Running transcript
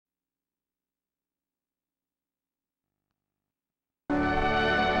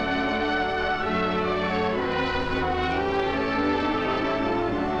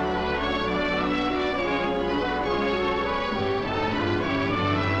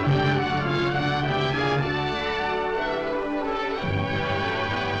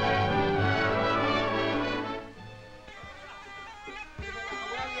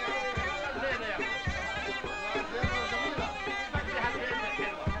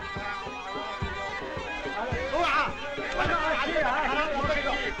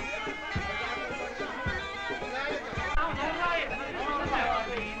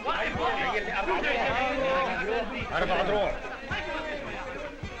4 دروع.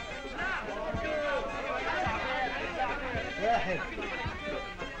 1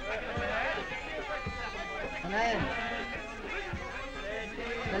 2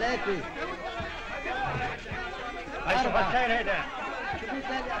 3 هاي شوف الكيل هيدا شوف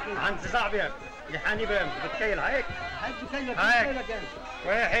الكيل يا اخي عند صاحبك اللي حاني بهم بالكيل هيك هيك كيلك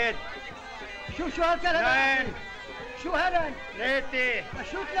هيك 1 شو هالكيل هذا 2 شو هذا 3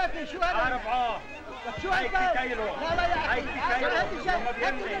 شو 3 شو هذا 4 شو هيك هالكيل كيلو لا لا يا اخي هيك كيلو لما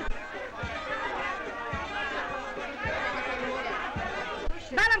بيملي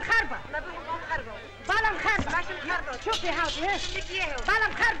بالا مخربة بالا مخربة ماشي مخربة شوفي هاوي بالا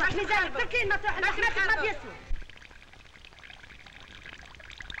مخربة ميزان تركين مفتوح اللحمات ما بيسوى.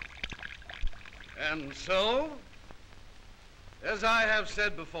 And so, as I have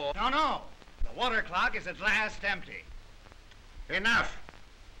said before... No. The water clock is at last empty. Enough.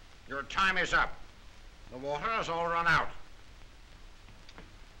 Your time is up. The water has all run out.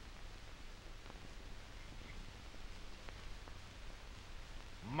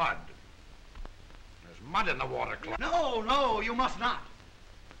 Mud. There's mud in the water clock. No, you must not.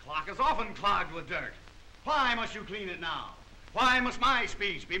 The clock is often clogged with dirt. Why must you clean it now? Why must my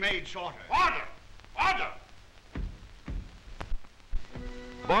speech be made shorter? Order! Order!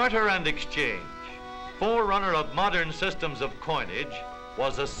 Barter and exchange, forerunner of modern systems of coinage,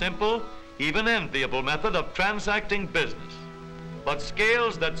 was a simple, even enviable method of transacting business. But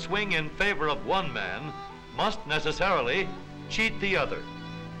scales that swing in favor of one man must necessarily cheat the other.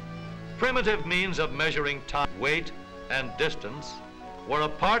 Primitive means of measuring time, weight, and distance were a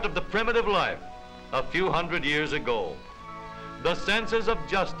part of the primitive life a few hundred years ago. The senses of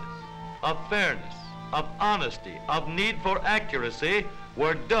justice, of fairness, of honesty, of need for accuracy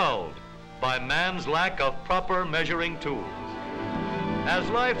were dulled by man's lack of proper measuring tools. As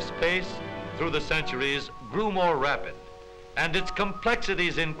life's pace through the centuries grew more rapid and its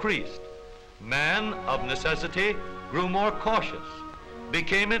complexities increased, man, of necessity, grew more cautious,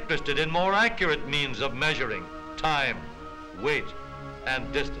 became interested in more accurate means of measuring time, weight,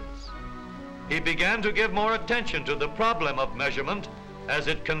 and distance. He began to give more attention to the problem of measurement as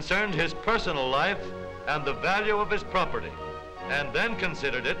it concerned his personal life and the value of his property, and then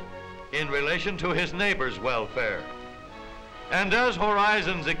considered it in relation to his neighbor's welfare. And as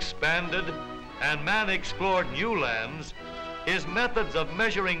horizons expanded and man explored new lands, his methods of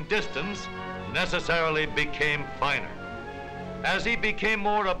measuring distance necessarily became finer. As he became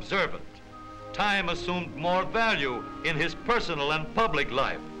more observant, time assumed more value in his personal and public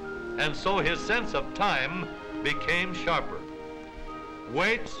life, and so his sense of time became sharper.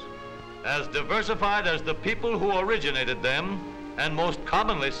 Weights, as diversified as the people who originated them, and most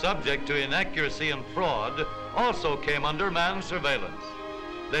commonly subject to inaccuracy and fraud, also came under man's surveillance.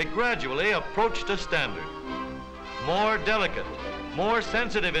 They gradually approached a standard. More delicate, more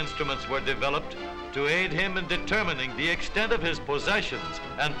sensitive instruments were developed to aid him in determining the extent of his possessions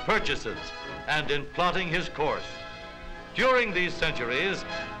and purchases and in plotting his course. During these centuries,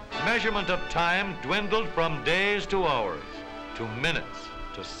 measurement of time dwindled from days to hours, to minutes,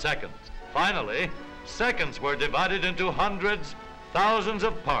 to seconds. Finally, seconds were divided into hundreds, thousands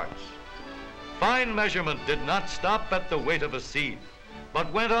of parts. Fine measurement did not stop at the weight of a seed,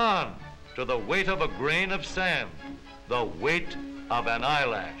 but went on to the weight of a grain of sand, the weight of an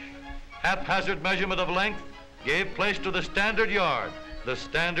eyelash. Haphazard measurement of length gave place to the standard yard, the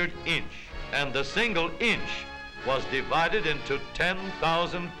standard inch, and the single inch was divided into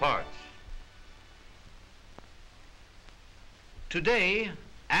 10,000 parts. Today,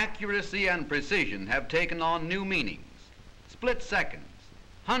 accuracy and precision have taken on new meanings. Split seconds,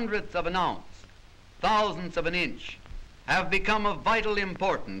 hundredths of an ounce, thousandths of an inch have become of vital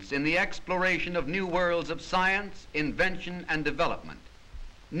importance in the exploration of new worlds of science, invention, and development.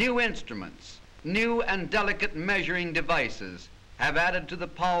 New instruments, new and delicate measuring devices have added to the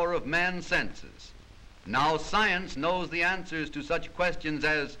power of man's senses. Now science knows the answers to such questions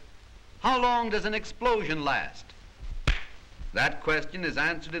as, how long does an explosion last? That question is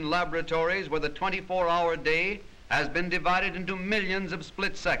answered in laboratories where the 24-hour day has been divided into millions of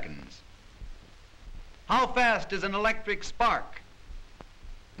split seconds. How fast is an electric spark?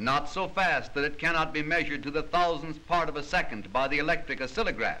 Not so fast that it cannot be measured to the thousandth part of a second by the electric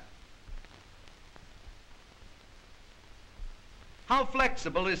oscillograph. How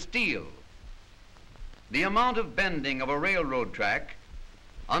flexible is steel? The amount of bending of a railroad track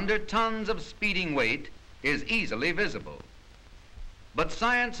under tons of speeding weight is easily visible. But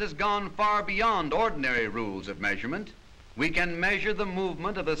science has gone far beyond ordinary rules of measurement. We can measure the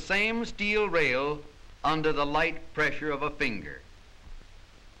movement of the same steel rail under the light pressure of a finger.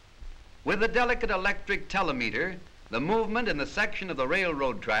 With the delicate electric telemeter, the movement in the section of the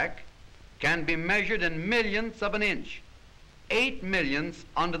railroad track can be measured in millionths of an inch, 8 millionths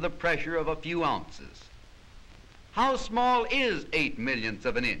under the pressure of a few ounces. How small is 8 millionths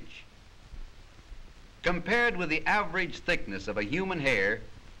of an inch? Compared with the average thickness of a human hair,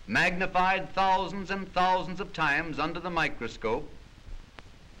 magnified thousands and thousands of times under the microscope,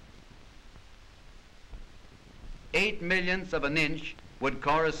 8 millionths of an inch would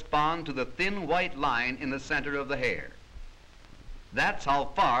correspond to the thin white line in the center of the hair. That's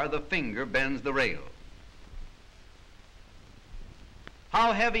how far the finger bends the rail.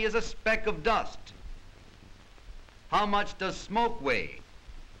 How heavy is a speck of dust? How much does smoke weigh?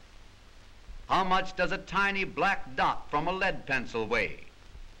 How much does a tiny black dot from a lead pencil weigh?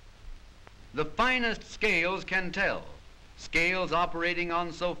 The finest scales can tell, scales operating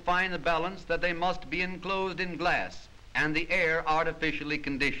on so fine a balance that they must be enclosed in glass and the air artificially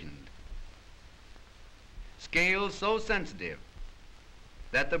conditioned. Scales so sensitive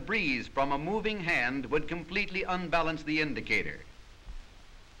that the breeze from a moving hand would completely unbalance the indicator.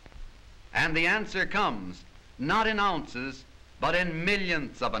 And the answer comes not in ounces, but in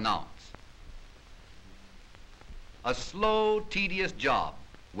millionths of an ounce. A slow, tedious job,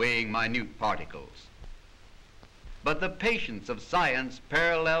 weighing minute particles. But the patience of science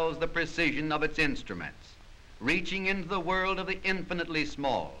parallels the precision of its instruments, reaching into the world of the infinitely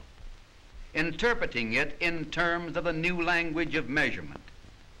small, interpreting it in terms of the new language of measurement.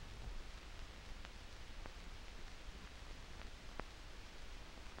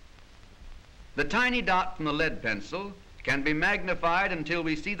 The tiny dot from the lead pencil can be magnified until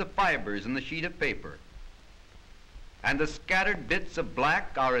we see the fibers in the sheet of paper, and the scattered bits of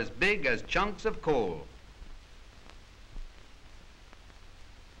black are as big as chunks of coal.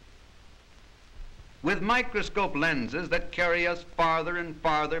 With microscope lenses that carry us farther and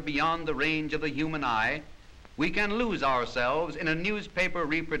farther beyond the range of the human eye, we can lose ourselves in a newspaper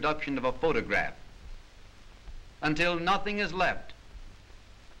reproduction of a photograph until nothing is left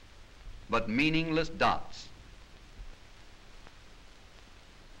but meaningless dots.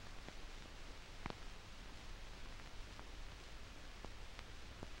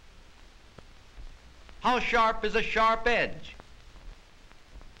 How sharp is a sharp edge?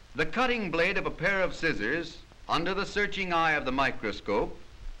 The cutting blade of a pair of scissors under the searching eye of the microscope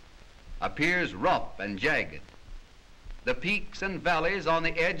appears rough and jagged. The peaks and valleys on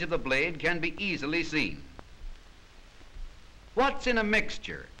the edge of the blade can be easily seen. What's in a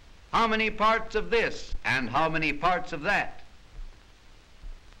mixture? How many parts of this and how many parts of that?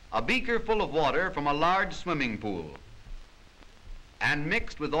 A beaker full of water from a large swimming pool, and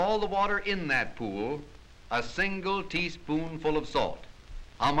mixed with all the water in that pool, a single teaspoonful of salt.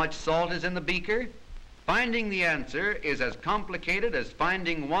 How much salt is in the beaker? Finding the answer is as complicated as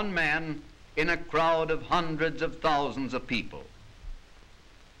finding one man in a crowd of hundreds of thousands of people.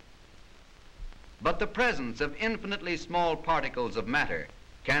 But the presence of infinitely small particles of matter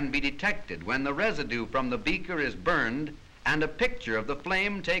can be detected when the residue from the beaker is burned and a picture of the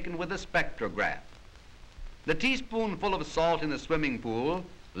flame taken with a spectrograph. The teaspoonful of salt in the swimming pool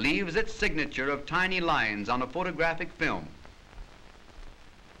leaves its signature of tiny lines on a photographic film.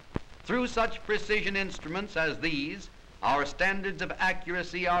 Through such precision instruments as these, our standards of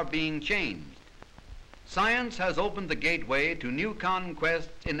accuracy are being changed. Science has opened the gateway to new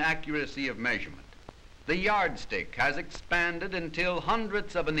conquests in accuracy of measurement. The yardstick has expanded until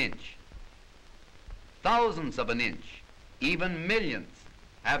hundredths of an inch. Thousandths of an inch, even millionths,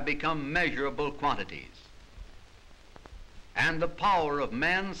 have become measurable quantities. And the power of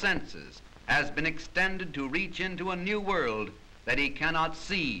man's senses has been extended to reach into a new world that he cannot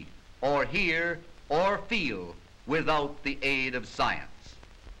see or hear or feel without the aid of science.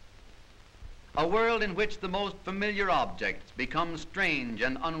 A world in which the most familiar objects become strange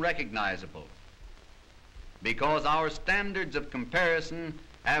and unrecognizable because our standards of comparison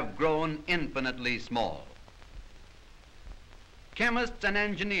have grown infinitely small. Chemists and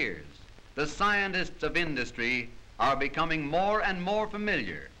engineers, the scientists of industry, are becoming more and more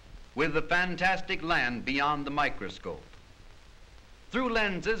familiar with the fantastic land beyond the microscope. Through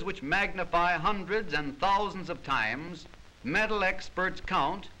lenses which magnify hundreds and thousands of times, metal experts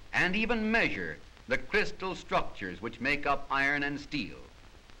count and even measure the crystal structures which make up iron and steel.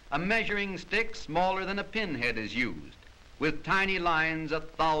 A measuring stick smaller than a pinhead is used, with tiny lines a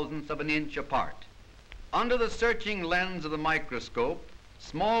thousandth of an inch apart. Under the searching lens of the microscope,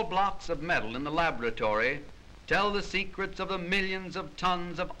 small blocks of metal in the laboratory tell the secrets of the millions of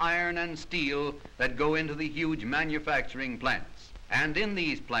tons of iron and steel that go into the huge manufacturing plants. And in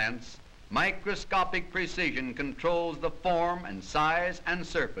these plants, Microscopic precision controls the form and size and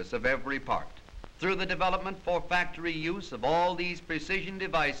surface of every part. Through the development for factory use of all these precision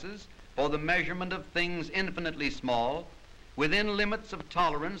devices for the measurement of things infinitely small, within limits of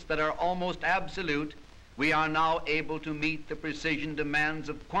tolerance that are almost absolute, we are now able to meet the precision demands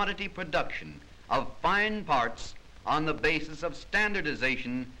of quantity production of fine parts on the basis of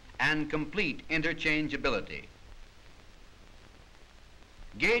standardization and complete interchangeability.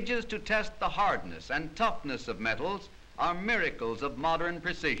 Gauges to test the hardness and toughness of metals are miracles of modern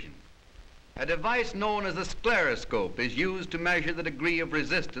precision. A device known as a scleroscope is used to measure the degree of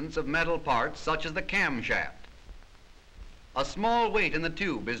resistance of metal parts such as the camshaft. A small weight in the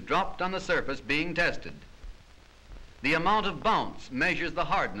tube is dropped on the surface being tested. The amount of bounce measures the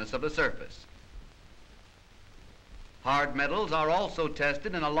hardness of the surface. Hard metals are also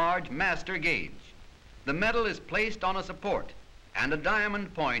tested in a large master gauge. The metal is placed on a support and a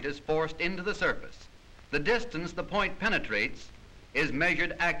diamond point is forced into the surface. The distance the point penetrates is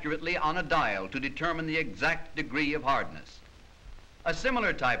measured accurately on a dial to determine the exact degree of hardness. A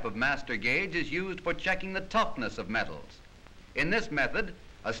similar type of master gauge is used for checking the toughness of metals. In this method,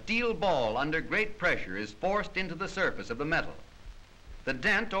 a steel ball under great pressure is forced into the surface of the metal. The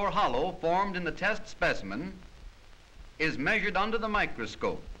dent or hollow formed in the test specimen is measured under the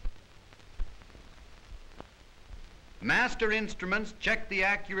microscope. Master instruments check the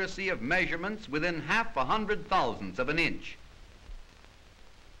accuracy of measurements within 0.5 thousandths of an inch.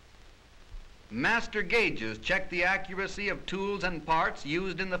 Master gauges check the accuracy of tools and parts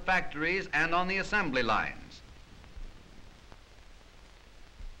used in the factories and on the assembly lines.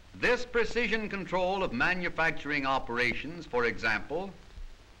 This precision control of manufacturing operations, for example,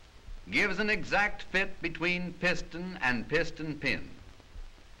 gives an exact fit between piston and piston pin.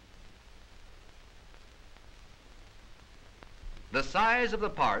 The size of the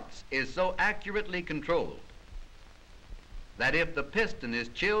parts is so accurately controlled that if the piston is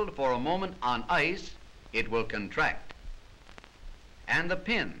chilled for a moment on ice, it will contract. And the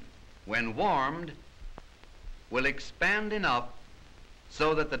pin, when warmed, will expand enough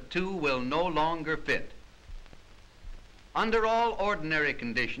so that the two will no longer fit. Under all ordinary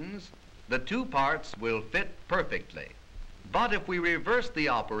conditions, the two parts will fit perfectly. But if we reverse the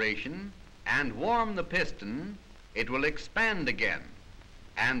operation and warm the piston, it will expand again,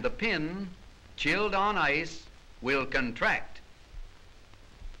 and the pin, chilled on ice, will contract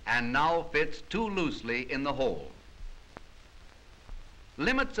and now fits too loosely in the hole.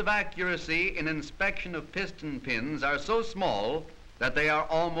 Limits of accuracy in inspection of piston pins are so small that they are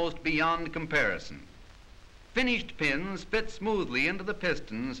almost beyond comparison. Finished pins fit smoothly into the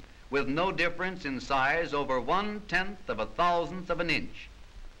pistons with no difference in size over 1/10 of a thousandth of an inch.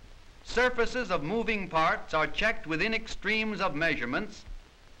 Surfaces of moving parts are checked within extremes of measurements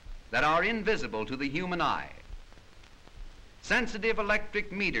that are invisible to the human eye. Sensitive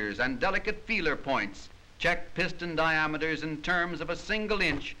electric meters and delicate feeler points check piston diameters in terms of a single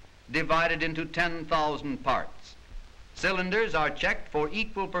inch divided into 10,000 parts. Cylinders are checked for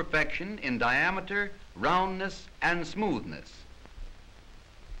equal perfection in diameter, roundness, and smoothness.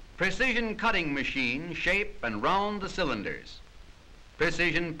 Precision cutting machines shape and round the cylinders.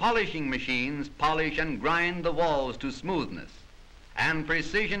 Precision polishing machines polish and grind the walls to smoothness, and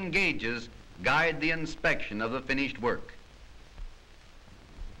precision gauges guide the inspection of the finished work.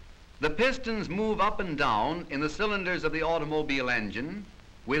 The pistons move up and down in the cylinders of the automobile engine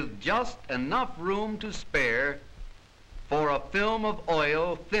with just enough room to spare for a film of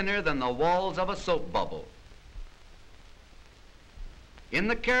oil thinner than the walls of a soap bubble. In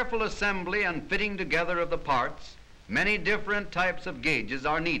the careful assembly and fitting together of the parts, many different types of gauges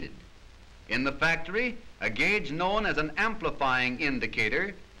are needed. In the factory, a gauge known as an amplifying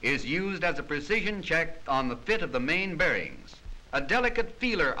indicator is used as a precision check on the fit of the main bearings. A delicate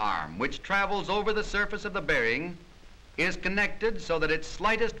feeler arm which travels over the surface of the bearing is connected so that its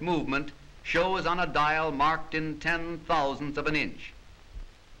slightest movement shows on a dial marked in 10,000ths of an inch.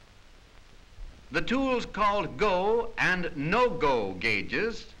 The tools called go and no-go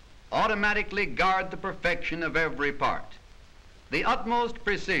gauges automatically guard the perfection of every part. The utmost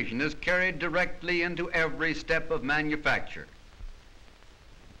precision is carried directly into every step of manufacture.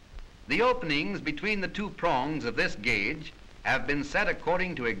 The openings between the two prongs of this gauge have been set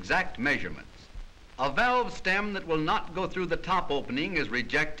according to exact measurements. A valve stem that will not go through the top opening is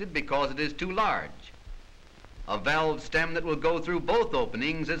rejected because it is too large. A valve stem that will go through both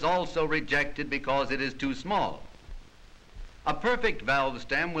openings is also rejected because it is too small. A perfect valve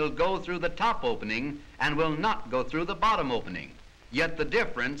stem will go through the top opening and will not go through the bottom opening, yet the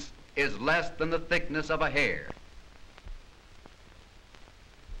difference is less than the thickness of a hair.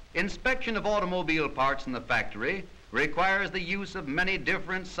 Inspection of automobile parts in the factory requires the use of many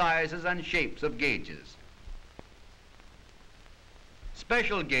different sizes and shapes of gauges.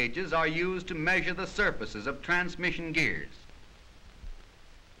 Special gauges are used to measure the surfaces of transmission gears.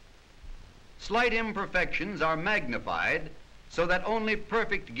 Slight imperfections are magnified so that only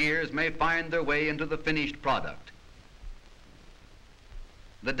perfect gears may find their way into the finished product.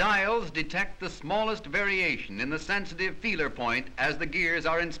 The dials detect the smallest variation in the sensitive feeler point as the gears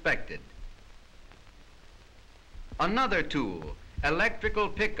are inspected. Another tool, electrical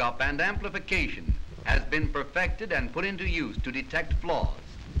pickup and amplification, has been perfected and put into use to detect flaws.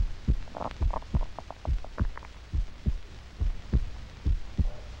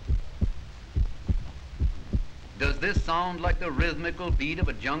 Does this sound like the rhythmical beat of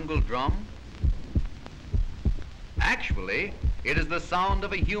a jungle drum? Actually, it is the sound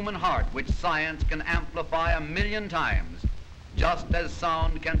of a human heart which science can amplify 1,000,000 times, just as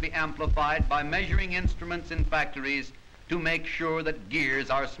sound can be amplified by measuring instruments in factories to make sure that gears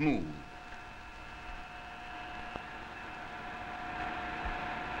are smooth.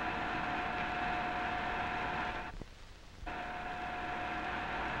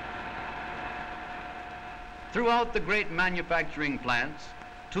 Throughout the great manufacturing plants,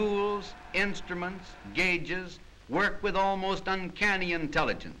 tools, instruments, gauges work with almost uncanny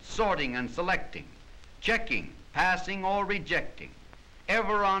intelligence, sorting and selecting, checking, passing or rejecting,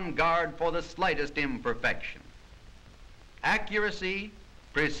 ever on guard for the slightest imperfection. Accuracy,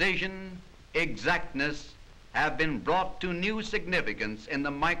 precision, exactness have been brought to new significance in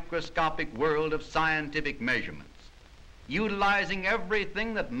the microscopic world of scientific measurements, utilizing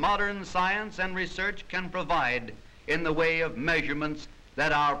everything that modern science and research can provide in the way of measurements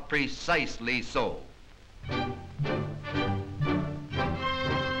that are precisely so.